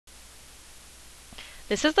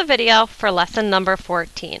This is the video for lesson number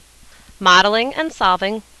 14, Modeling and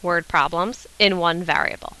Solving Word Problems in One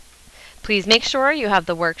Variable. Please make sure you have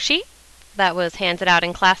the worksheet that was handed out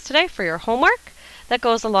in class today for your homework that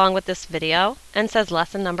goes along with this video and says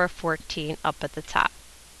lesson number 14 up at the top.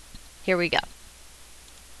 Here we go.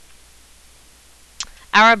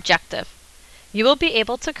 Our objective. You will be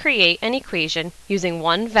able to create an equation using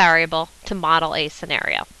one variable to model a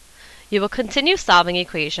scenario. You will continue solving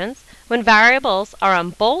equations when variables are on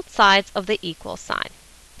both sides of the equal sign.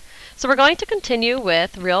 So we're going to continue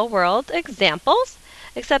with real-world examples,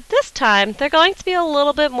 except this time they're going to be a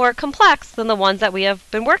little bit more complex than the ones that we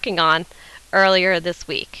have been working on earlier this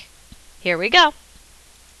week. Here we go.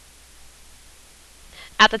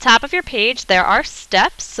 At the top of your page there are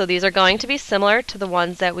steps, so these are going to be similar to the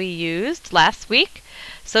ones that we used last week.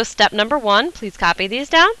 So step number 1, please copy these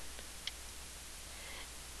down,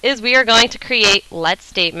 is we are going to create let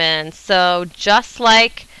statements. So just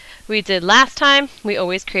like we did last time, we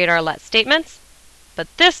always create our let statements, but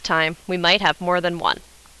this time we might have more than one.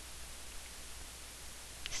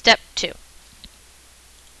 Step 2.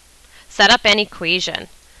 Set up an equation.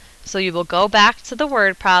 So you will go back to the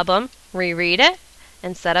word problem, reread it,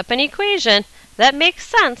 and set up an equation that makes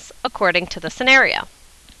sense according to the scenario.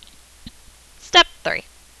 Step 3.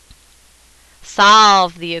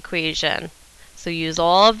 Solve the equation. So use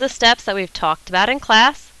all of the steps that we've talked about in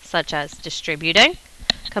class, such as distributing,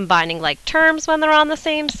 combining like terms when they're on the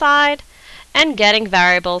same side, and getting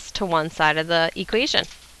variables to one side of the equation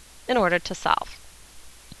in order to solve.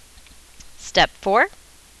 Step 4.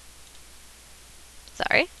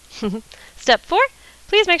 Step 4.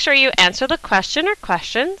 Please make sure you answer the question or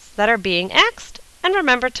questions that are being asked and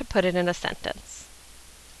remember to put it in a sentence.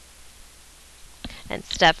 And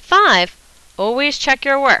step 5. Always check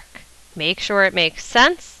your work. Make sure it makes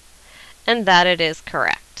sense and that it is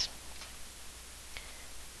correct.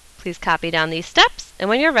 Please copy down these steps, and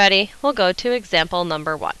when you're ready, we'll go to example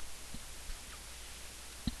number 1.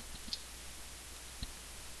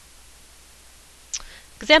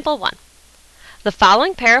 Example 1. The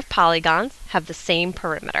following pair of polygons have the same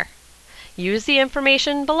perimeter. Use the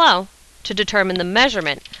information below to determine the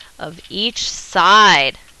measurement of each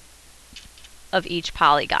side of each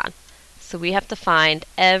polygon. So we have to find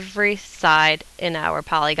every side in our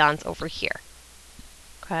polygons over here.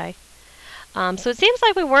 Okay. So it seems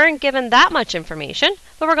like we weren't given that much information,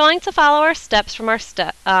 but we're going to follow our steps from our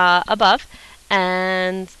above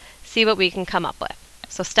and see what we can come up with.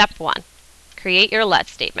 So step 1, create your let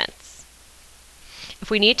statements. If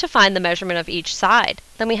we need to find the measurement of each side,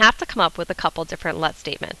 then we have to come up with a couple different let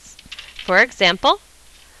statements. For example,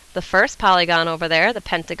 the first polygon over there, the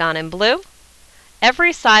pentagon in blue,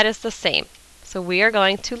 every side is the same. So we are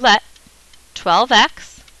going to let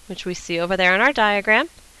 12x, which we see over there in our diagram,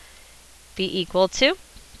 be equal to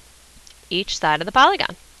each side of the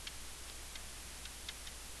polygon,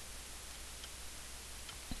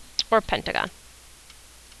 or pentagon.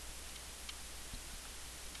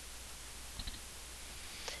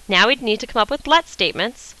 Now we need to come up with let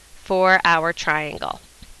statements for our triangle.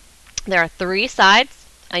 There are 3 sides.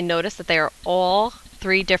 I notice that they are all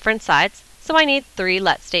 3 different sides, so I need 3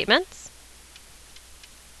 let statements.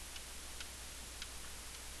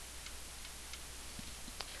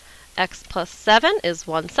 X plus 7 is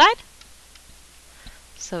one side,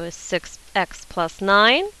 so is 6x plus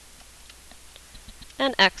 9,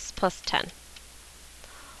 and x plus 10.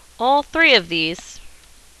 All 3 of these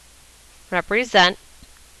represent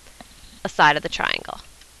a side of the triangle.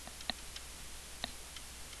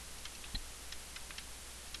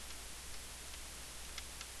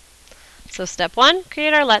 So step 1,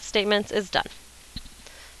 create our let statements, is done.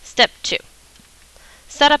 Step 2,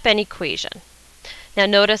 set up an equation. Now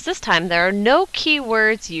notice this time there are no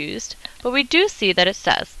keywords used, but we do see that it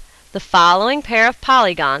says the following pair of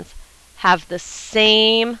polygons have the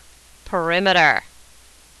same perimeter.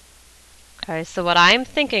 Okay, so what I'm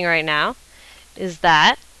thinking right now is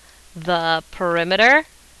that the perimeter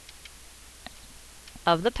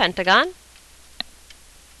of the pentagon,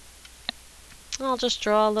 I'll just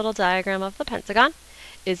draw a little diagram of the pentagon,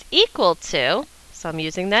 is equal to, so I'm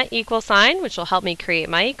using that equal sign, which will help me create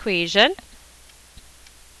my equation,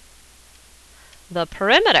 the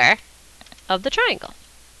perimeter of the triangle.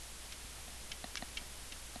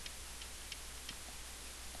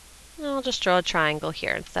 I'll just draw a triangle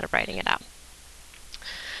here instead of writing it out.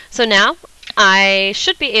 So now I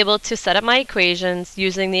should be able to set up my equations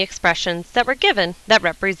using the expressions that were given that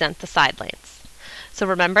represent the side lengths. So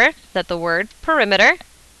remember that the word perimeter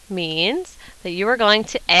means that you are going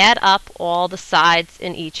to add up all the sides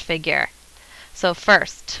in each figure. So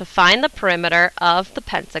first, to find the perimeter of the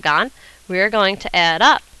pentagon, we are going to add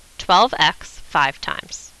up 12x 5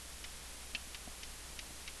 times.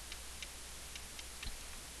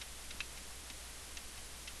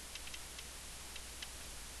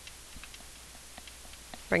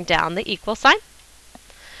 Bring down the equal sign.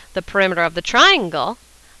 The perimeter of the triangle,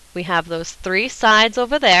 we have those 3 sides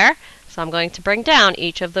over there, so I'm going to bring down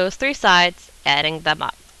each of those 3 sides, adding them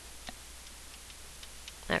up.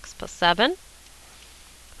 X plus 7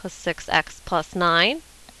 plus 6x plus 9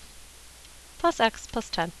 plus x plus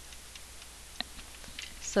 10.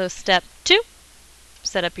 So step 2,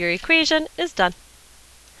 set up your equation, is done.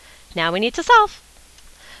 Now we need to solve.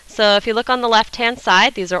 So if you look on the left-hand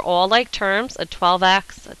side, these are all like terms, a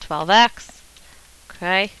 12x, a 12x.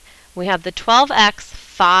 Okay, we have the 12x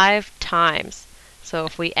 5 times. So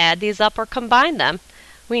if we add these up or combine them,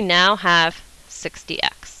 we now have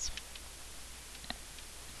 60x.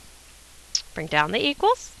 Bring down the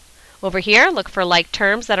equals. Over here, look for like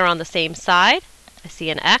terms that are on the same side. I see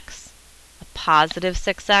an x, a positive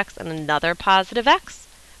 6x, and another positive x.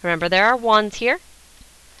 Remember, there are 1's here.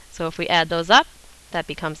 So if we add those up, that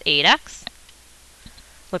becomes 8x.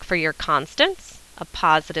 Look for your constants, a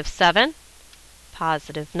positive 7,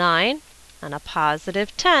 positive 9, and a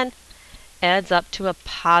positive 10 adds up to a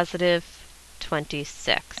positive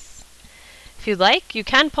 26. If you'd like, you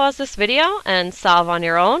can pause this video and solve on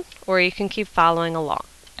your own, or you can keep following along.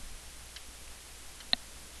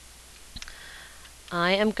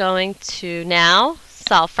 I am going to now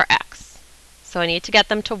solve for x. So I need to get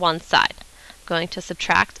them to one side. I'm going to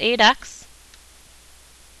subtract 8x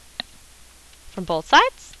from both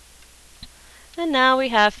sides. And now we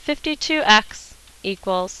have 52x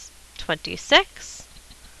equals 26.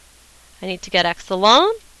 I need to get x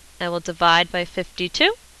alone. I will divide by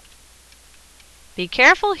 52. Be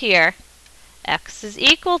careful here. X is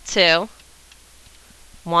equal to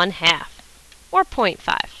 1/2, or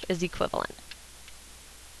 0.5 is equivalent.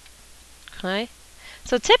 Okay?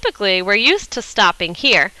 So typically we're used to stopping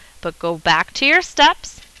here, but go back to your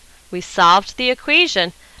steps. We solved the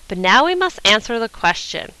equation, but now we must answer the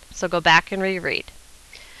question. So go back and reread.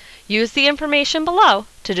 Use the information below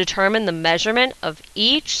to determine the measurement of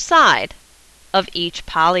each side of each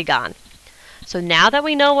polygon. So now that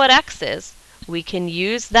we know what x is, we can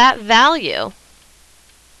use that value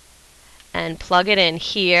and plug it in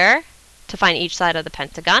here to find each side of the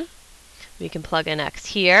pentagon. We can plug in x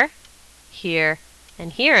here, here,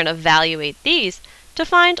 and here and evaluate these to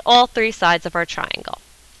find all 3 sides of our triangle.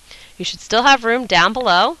 You should still have room down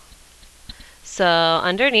below. So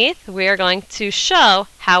underneath, we are going to show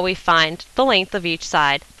how we find the length of each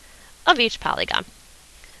side of each polygon.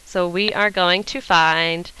 So we are going to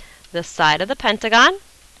find the side of the pentagon.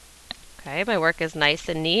 Okay, my work is nice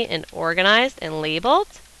and neat and organized and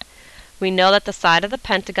labeled. We know that the side of the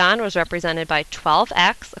pentagon was represented by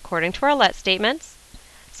 12x according to our let statements.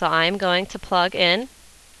 So I'm going to plug in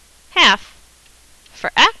half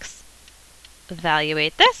for x,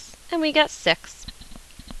 evaluate this, and we get 6.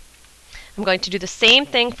 I'm going to do the same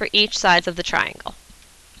thing for each side of the triangle.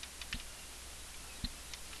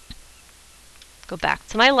 Go back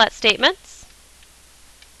to my let statements.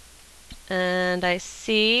 And I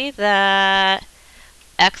see that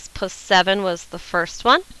x plus 7 was the first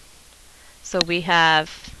one. So we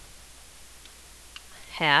have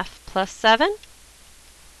half plus 7.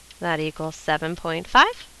 That equals 7.5.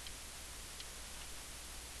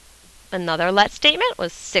 Another let statement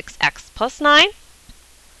was 6x plus 9.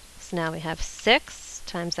 So now we have 6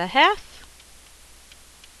 times a half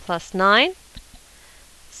plus 9.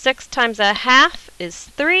 6 times a half is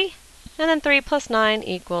 3. And then 3 plus 9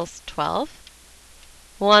 equals 12.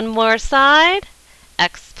 One more side,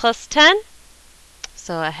 x plus 10.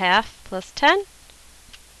 So a half plus 10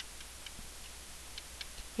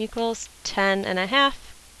 equals 10.5.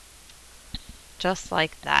 Just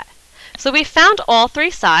like that. So we found all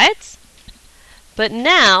 3 sides, but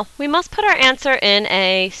now we must put our answer in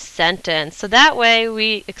a sentence. So that way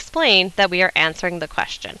we explain that we are answering the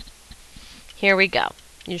question. Here we go.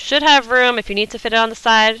 You should have room. If you need to fit it on the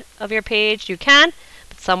side of your page, you can,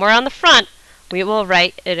 but somewhere on the front, we will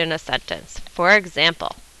write it in a sentence. For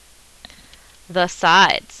example, the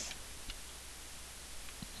sides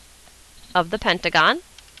of the pentagon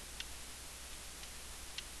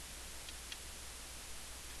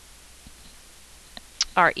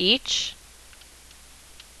are each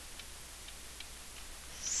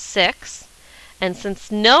 6, and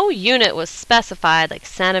since no unit was specified, like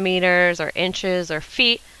centimeters or inches or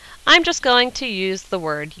feet, I'm just going to use the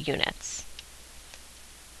word units.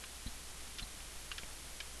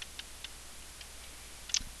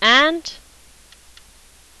 And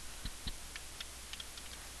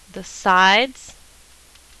the sides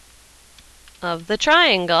of the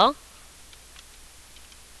triangle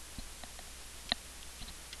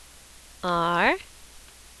are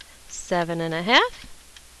 7.5,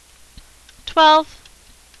 12,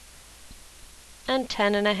 and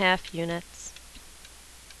 10.5 units.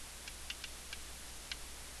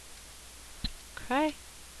 Okay.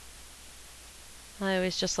 I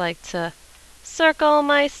always just like to circle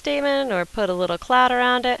my statement or put a little cloud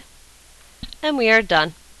around it, and we are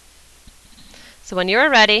done. So when you are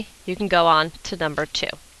ready, you can go on to number 2.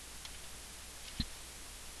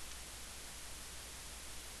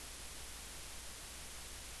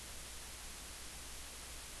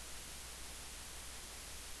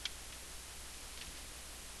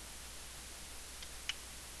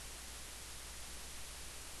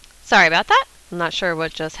 Sorry about that. I'm not sure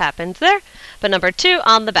what just happened there, but number 2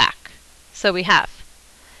 on the back. So we have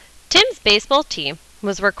Tim's baseball team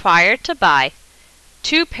was required to buy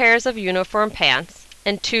 2 pairs of uniform pants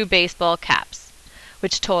and 2 baseball caps,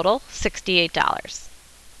 which total $68.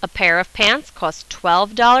 A pair of pants costs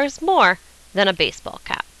 $12 more than a baseball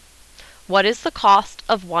cap. What is the cost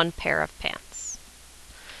of 1 pair of pants?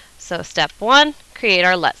 So step 1, create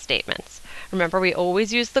our let statements. Remember, we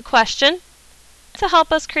always use the question to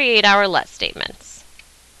help us create our let statements.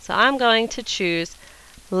 So I'm going to choose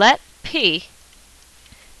let P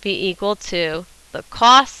be equal to the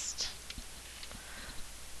cost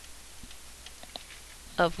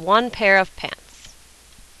of 1 pair of pants.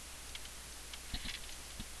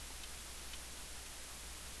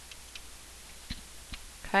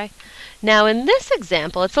 Okay. Now in this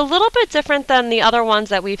example, it's a little bit different than the other ones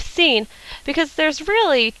that we've seen because there's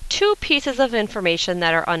really 2 pieces of information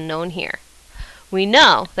that are unknown here. We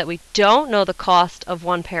know that we don't know the cost of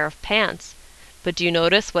 1 pair of pants, but do you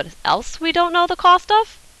notice what else we don't know the cost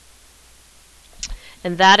of?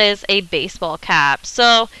 And that is a baseball cap.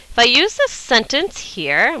 So if I use this sentence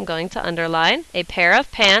here, I'm going to underline, a pair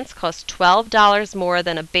of pants costs $12 more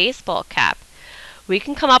than a baseball cap. We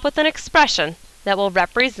can come up with an expression that will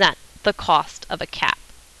represent the cost of a cap.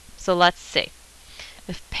 So let's see.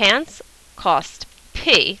 If pants cost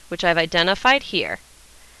P, which I've identified here,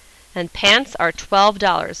 and pants are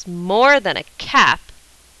 $12 more than a cap,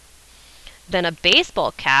 then a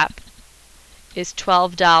baseball cap is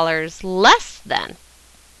 $12 less than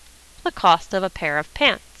the cost of a pair of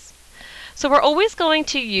pants. So we're always going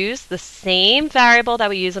to use the same variable that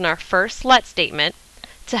we use in our first let statement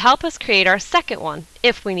to help us create our second one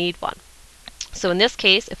if we need one. So in this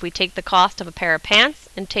case, if we take the cost of a pair of pants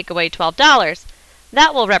and take away $12,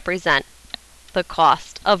 that will represent the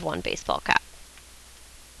cost of 1 baseball cap.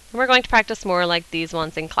 And we're going to practice more like these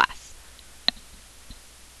ones in class.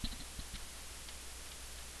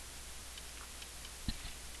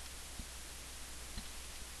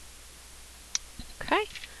 Okay,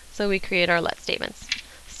 so we create our let statements.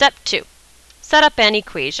 Step 2, set up an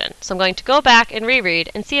equation. So I'm going to go back and reread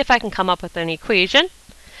and see if I can come up with an equation.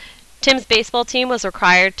 Tim's baseball team was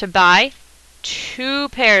required to buy 2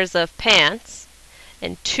 pairs of pants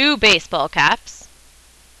and 2 baseball caps,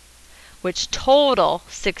 which total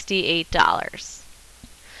 $68.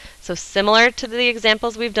 So similar to the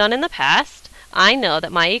examples we've done in the past, I know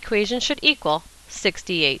that my equation should equal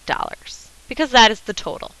 $68 because that is the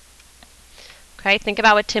total. Okay, think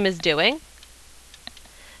about what Tim is doing.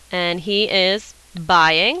 And he is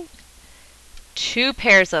buying 2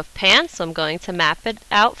 pairs of pants. So I'm going to map it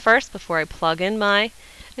out first before I plug in my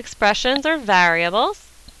expressions or variables.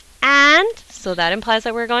 And so that implies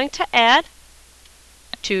that we're going to add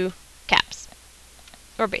 2 caps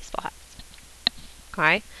or baseball hats.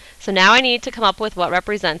 Okay, so now I need to come up with what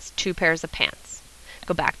represents 2 pairs of pants.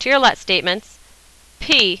 Go back to your let statements.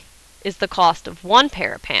 P is the cost of 1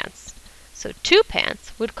 pair of pants. So 2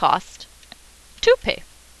 pants would cost 2P.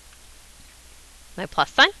 My plus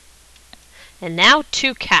sign. And now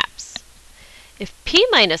 2 caps. If P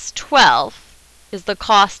minus 12 is the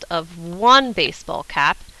cost of 1 baseball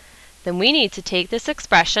cap, then we need to take this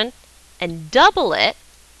expression and double it,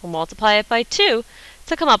 or multiply it by 2,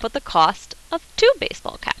 to come up with the cost of 2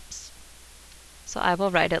 baseball caps. So I will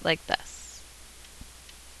write it like this.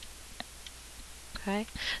 Okay.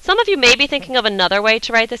 Some of you may be thinking of another way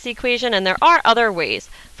to write this equation, and there are other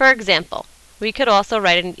ways. For example, we could also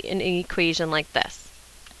write an equation like this.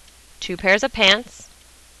 2 pairs of pants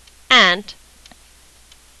and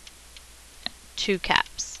 2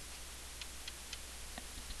 caps.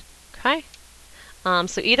 Okay.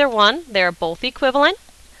 So either one, they're both equivalent.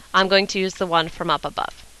 I'm going to use the one from up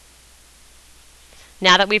above.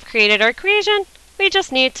 Now that we've created our equation, we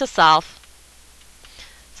just need to solve.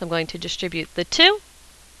 So I'm going to distribute the 2,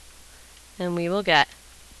 and we will get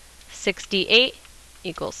 68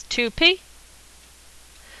 equals 2p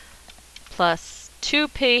plus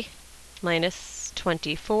 2p minus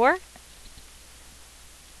 24.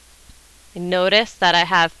 Notice that I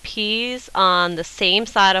have p's on the same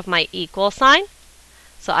side of my equal sign,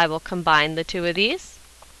 so I will combine the two of these.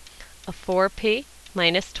 A 4p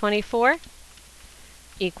minus 24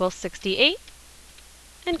 equals 68,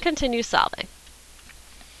 and continue solving.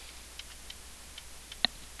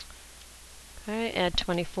 Okay, add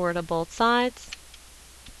 24 to both sides.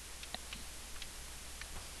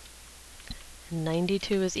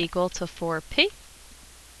 92 is equal to 4p.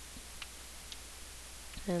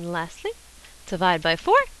 And lastly, divide by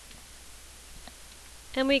 4.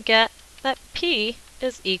 And we get that p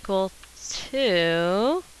is equal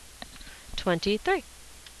to 23.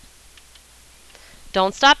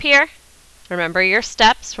 Don't stop here. Remember your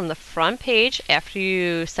steps from the front page. After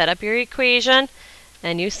you set up your equation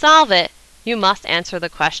and you solve it, you must answer the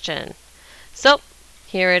question. So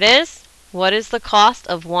here it is. What is the cost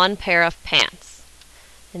of one pair of pants?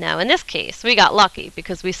 And now in this case, we got lucky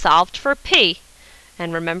because we solved for p.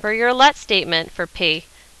 And remember your let statement for p.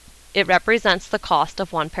 It represents the cost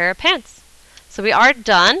of one pair of pants. So we are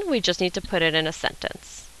done. We just need to put it in a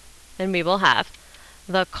sentence. And we will have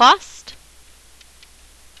the cost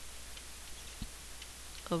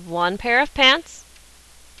of one pair of pants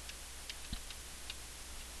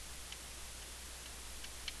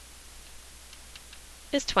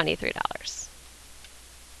is $23.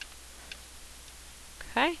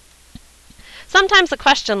 Okay. Sometimes a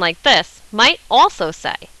question like this might also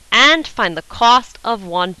say, and find the cost of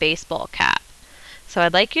one baseball cap. So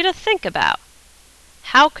I'd like you to think about,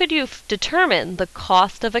 how could you determine the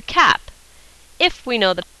cost of a cap if we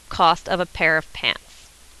know the cost of a pair of pants?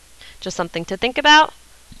 Just something to think about.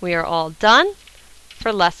 We are all done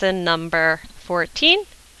for lesson number 14.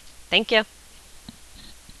 Thank you.